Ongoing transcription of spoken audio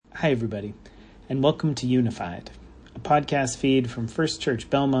Hi, everybody, and welcome to Unified, a podcast feed from First Church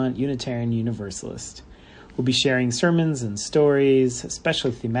Belmont Unitarian Universalist. We'll be sharing sermons and stories,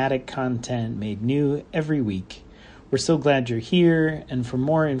 special thematic content made new every week. We're so glad you're here, and for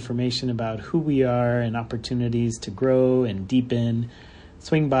more information about who we are and opportunities to grow and deepen,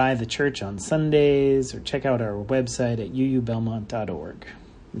 swing by the church on Sundays or check out our website at uubelmont.org.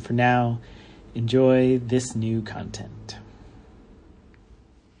 And for now, enjoy this new content.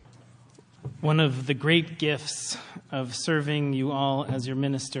 One of the great gifts of serving you all as your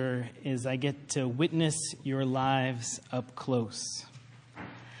minister is I get to witness your lives up close.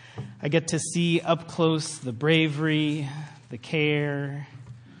 I get to see up close the bravery, the care,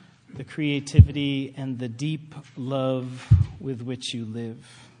 the creativity, and the deep love with which you live.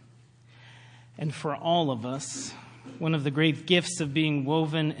 And for all of us, one of the great gifts of being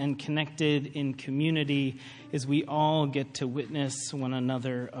woven and connected in community is we all get to witness one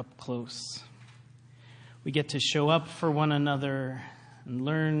another up close. We get to show up for one another and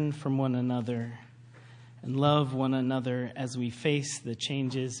learn from one another and love one another as we face the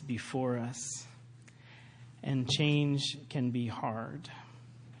changes before us. And change can be hard.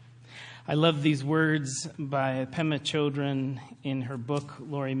 I love these words by Pema Chodron in her book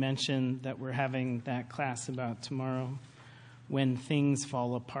Lori mentioned that we're having that class about tomorrow, When Things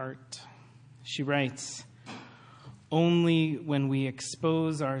Fall Apart. She writes, "Only when we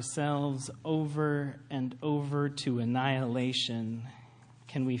expose ourselves over and over to annihilation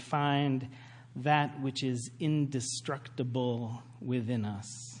can we find that which is indestructible within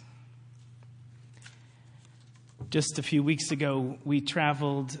us." Just a few weeks ago, we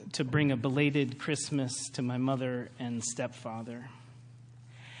traveled to bring a belated Christmas to my mother and stepfather.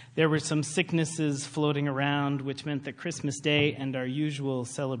 There were some sicknesses floating around, which meant that Christmas Day and our usual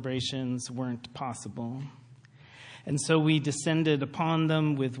celebrations weren't possible. And so we descended upon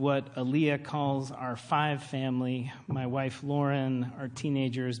them with what Aaliyah calls our five family, my wife Lauren, our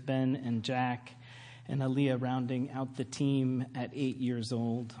teenagers Ben and Jack, and Aaliyah rounding out the team at 8 years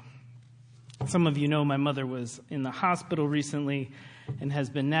old. Some of you know my mother was in the hospital recently and has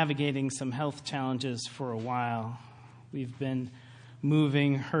been navigating some health challenges for a while. We've been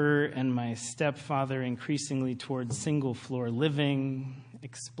moving her and my stepfather increasingly towards single-floor living,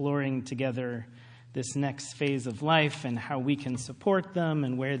 exploring together this next phase of life and how we can support them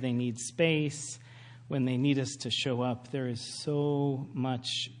and where they need space when they need us to show up. There is so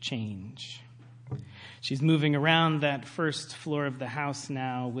much change. She's moving around that first floor of the house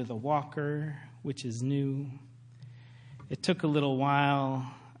now with a walker, which is new. It took a little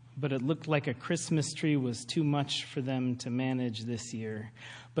while, but it looked like a Christmas tree was too much for them to manage this year.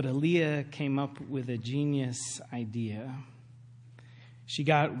 But Aaliyah came up with a genius idea. She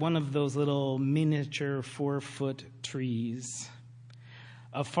got one of those little miniature 4-foot trees.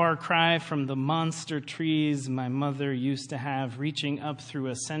 A far cry from the monster trees my mother used to have reaching up through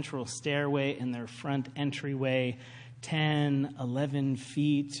a central stairway in their front entryway, 10, 11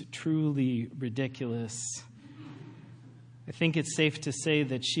 feet, truly ridiculous. I think it's safe to say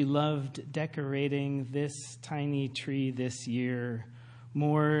that she loved decorating this tiny tree this year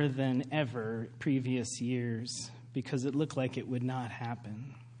more than ever previous years because it looked like it would not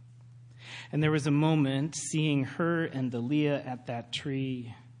happen. And there was a moment seeing her and Aaliyah at that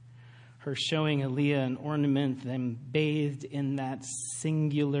tree, her showing Aaliyah an ornament, them bathed in that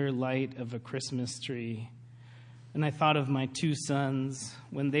singular light of a Christmas tree. And I thought of my two sons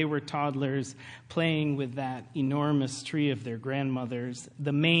when they were toddlers playing with that enormous tree of their grandmother's.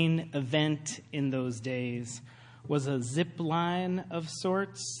 The main event in those days was a zip line of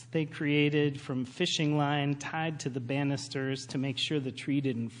sorts they created from fishing line tied to the banisters to make sure the tree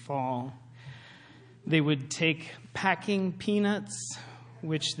didn't fall. They would take packing peanuts,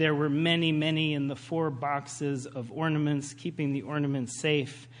 which there were many, many in the 4 boxes of ornaments, keeping the ornaments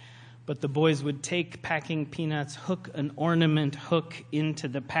safe. But the boys would take packing peanuts, hook an ornament hook into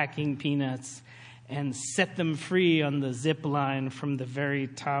the packing peanuts, and set them free on the zip line from the very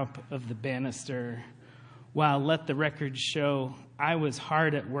top of the banister. While, let the record show, I was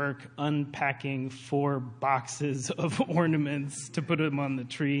hard at work unpacking 4 boxes of ornaments to put them on the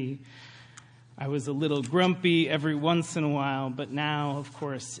tree. I was a little grumpy every once in a while, but now, of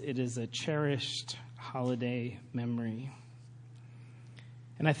course, it is a cherished holiday memory.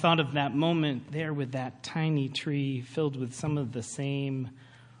 And I thought of that moment there with that tiny tree filled with some of the same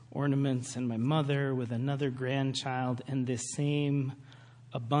ornaments and my mother with another grandchild and this same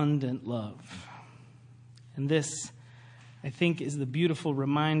abundant love. And this, I think, is the beautiful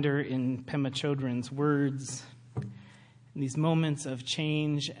reminder in Pema Chodron's words. In these moments of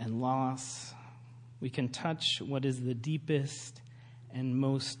change and loss, we can touch what is the deepest and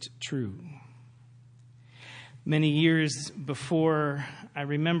most true. Many years before, I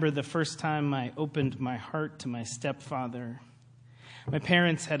remember the first time I opened my heart to my stepfather. My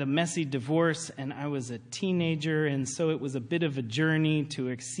parents had a messy divorce, and I was a teenager, and so it was a bit of a journey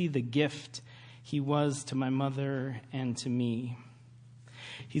to see the gift he was to my mother and to me.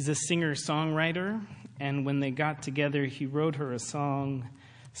 He's a singer-songwriter, and when they got together, he wrote her a song.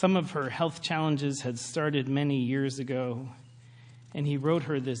 Some of her health challenges had started many years ago, and he wrote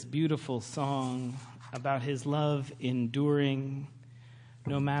her this beautiful song about his love enduring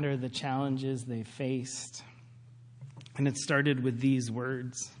no matter the challenges they faced. And it started with these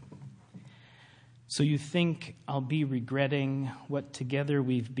words. So you think I'll be regretting what together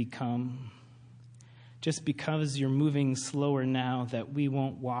we've become, just because you're moving slower now that we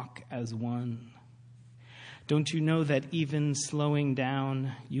won't walk as one. Don't you know that even slowing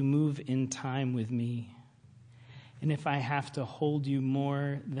down, you move in time with me? And if I have to hold you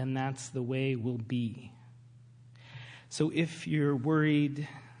more, then that's the way we'll be. So if you're worried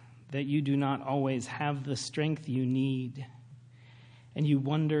that you do not always have the strength you need, and you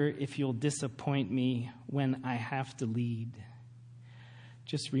wonder if you'll disappoint me when I have to lead,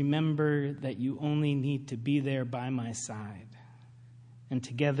 just remember that you only need to be there by my side. And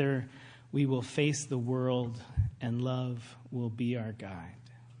together we will face the world, and love will be our guide.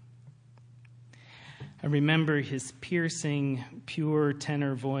 I remember his piercing, pure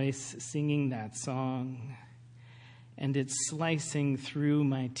tenor voice singing that song, and it's slicing through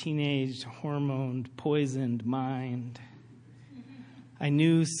my teenage hormone-poisoned mind. I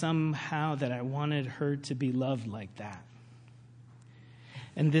knew somehow that I wanted her to be loved like that.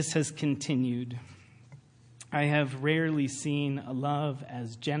 And this has continued. I have rarely seen a love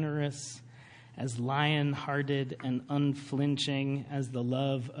as generous, as lion-hearted, and unflinching as the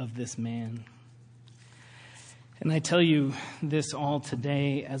love of this man. And I tell you this all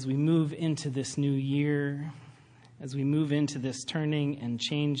today as we move into this new year, as we move into this turning and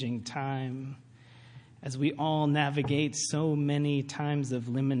changing time, as we all navigate so many times of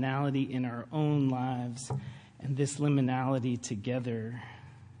liminality in our own lives, and this liminality together.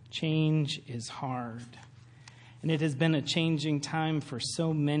 Change is hard. And it has been a changing time for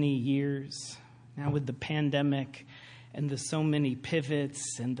so many years. Now with the pandemic and the so many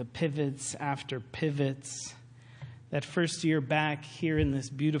pivots and the pivots after pivots. That first year back here in this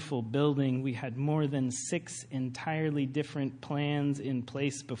beautiful building, we had more than 6 entirely different plans in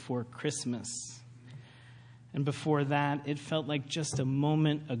place before Christmas. And before that, it felt like just a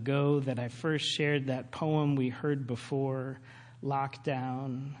moment ago that I first shared that poem we heard before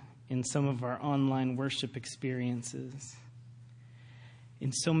lockdown in some of our online worship experiences.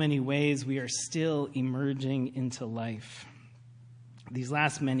 In so many ways, we are still emerging into life. These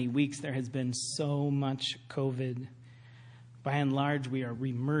last many weeks, there has been so much COVID. By and large, we are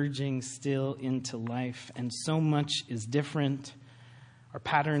remerging still into life, and so much is different. Our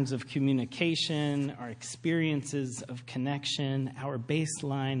patterns of communication, our experiences of connection, our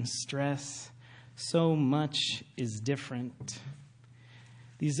baseline stress, so much is different.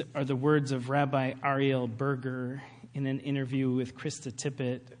 These are the words of Rabbi Ariel Berger in an interview with Krista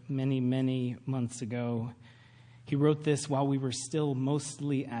Tippett many, many months ago. He wrote this while we were still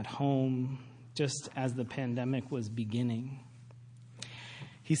mostly at home, just as the pandemic was beginning.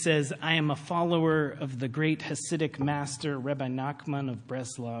 He says, I am a follower of the great Hasidic master, Rabbi Nachman of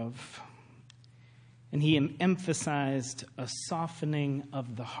Breslov, and he emphasized a softening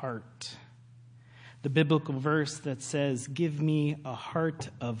of the heart. The biblical verse that says, give me a heart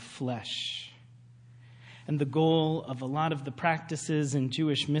of flesh. And the goal of a lot of the practices in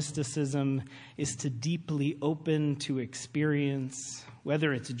Jewish mysticism is to deeply open to experience,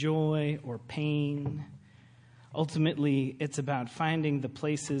 whether it's joy or pain. Ultimately, it's about finding the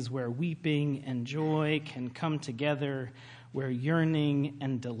places where weeping and joy can come together, where yearning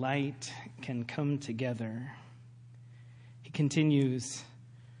and delight can come together. He continues,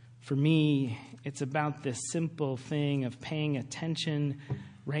 for me, it's about this simple thing of paying attention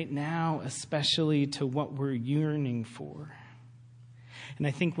right now, especially to what we're yearning for. And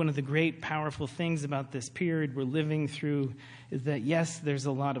I think one of the great, powerful things about this period we're living through is that, yes, there's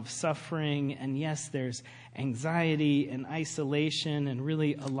a lot of suffering, and yes, there's anxiety and isolation and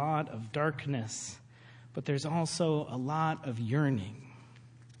really a lot of darkness, but there's also a lot of yearning.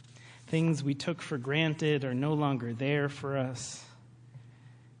 Things we took for granted are no longer there for us.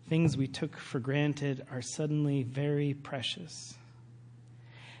 Things we took for granted are suddenly very precious.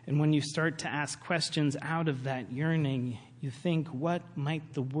 And when you start to ask questions out of that yearning, you think, what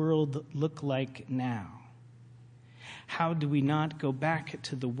might the world look like now? How do we not go back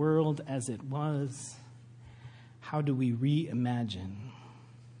to the world as it was? How do we reimagine?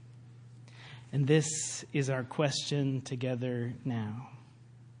 And this is our question together now.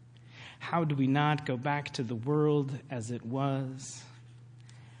 How do we not go back to the world as it was?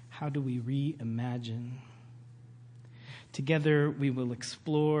 How do we reimagine? Together we will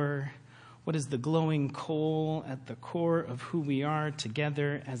explore what is the glowing coal at the core of who we are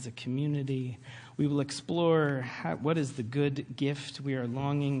together as a community. We will explore what is the good gift we are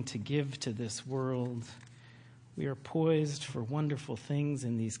longing to give to this world. We are poised for wonderful things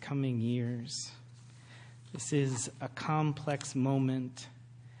in these coming years. This is a complex moment,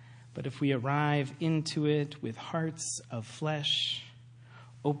 but if we arrive into it with hearts of flesh,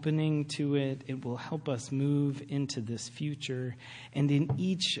 opening to it, it will help us move into this future. And in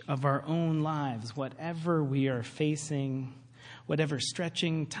each of our own lives, whatever we are facing, whatever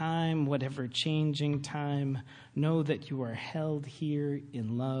stretching time, whatever changing time, know that you are held here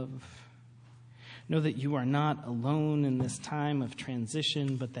in love. Know that you are not alone in this time of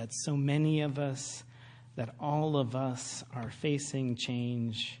transition, but that so many of us, that all of us are facing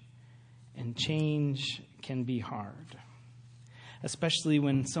change, and change can be hard. Especially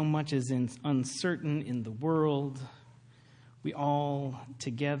when so much is uncertain in the world, we all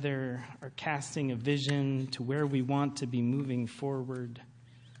together are casting a vision to where we want to be moving forward,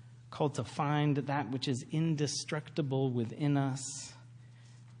 called to find that which is indestructible within us,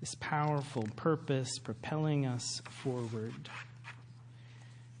 this powerful purpose propelling us forward.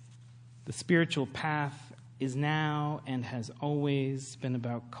 The spiritual path is now and has always been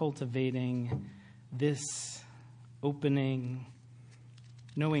about cultivating this opening,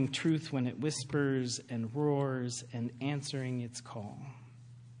 knowing truth when it whispers and roars, and answering its call.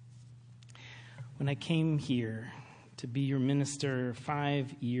 When I came here to be your minister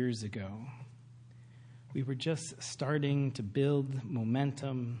 5 years ago, we were just starting to build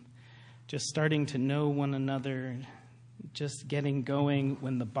momentum, just starting to know one another, just getting going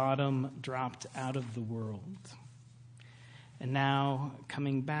when the bottom dropped out of the world. And now,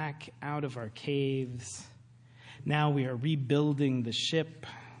 coming back out of our caves, now we are rebuilding the ship,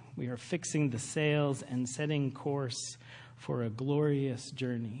 we are fixing the sails and setting course for a glorious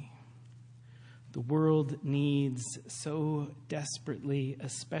journey. The world needs so desperately,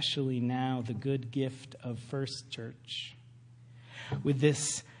 especially now, the good gift of First Church. With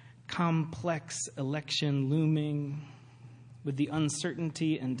this complex election looming, with the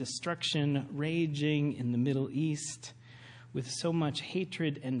uncertainty and destruction raging in the Middle East, with so much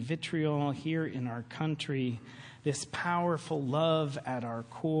hatred and vitriol here in our country, this powerful love at our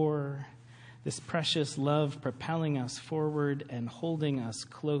core, this precious love propelling us forward and holding us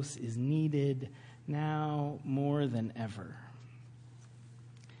close is needed now more than ever.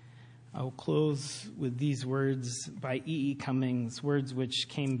 I will close with these words by E.E. Cummings, words which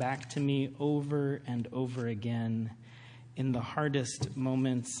came back to me over and over again in the hardest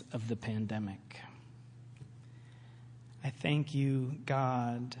moments of the pandemic. I thank you,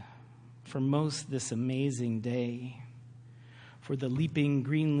 God, for most this amazing day, for the leaping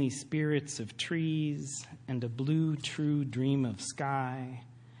greenly spirits of trees and a blue true dream of sky,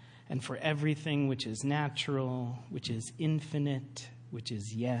 and for everything which is natural, which is infinite, which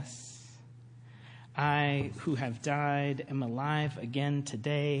is yes. I, who have died, am alive again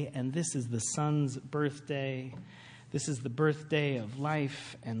today, and this is the Son's birthday. This is the birthday of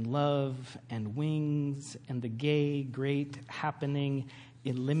life and love and wings and the gay, great, happening,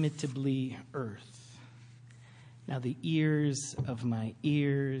 illimitably earth. Now the ears of my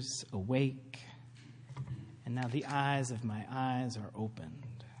ears awake, and now the eyes of my eyes are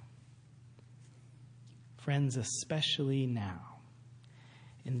opened. Friends, especially now,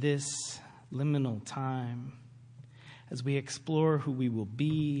 in this liminal time, as we explore who we will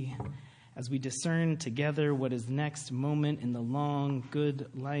be, as we discern together what is next moment in the long, good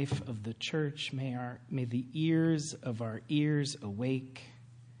life of the church, may the ears of our ears awake.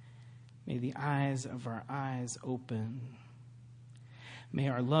 May the eyes of our eyes open. May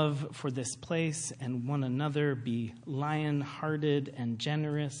our love for this place and one another be lion-hearted and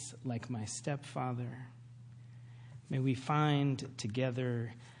generous like my stepfather. May we find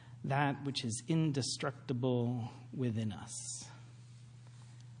together that which is indestructible within us.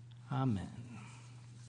 Amen.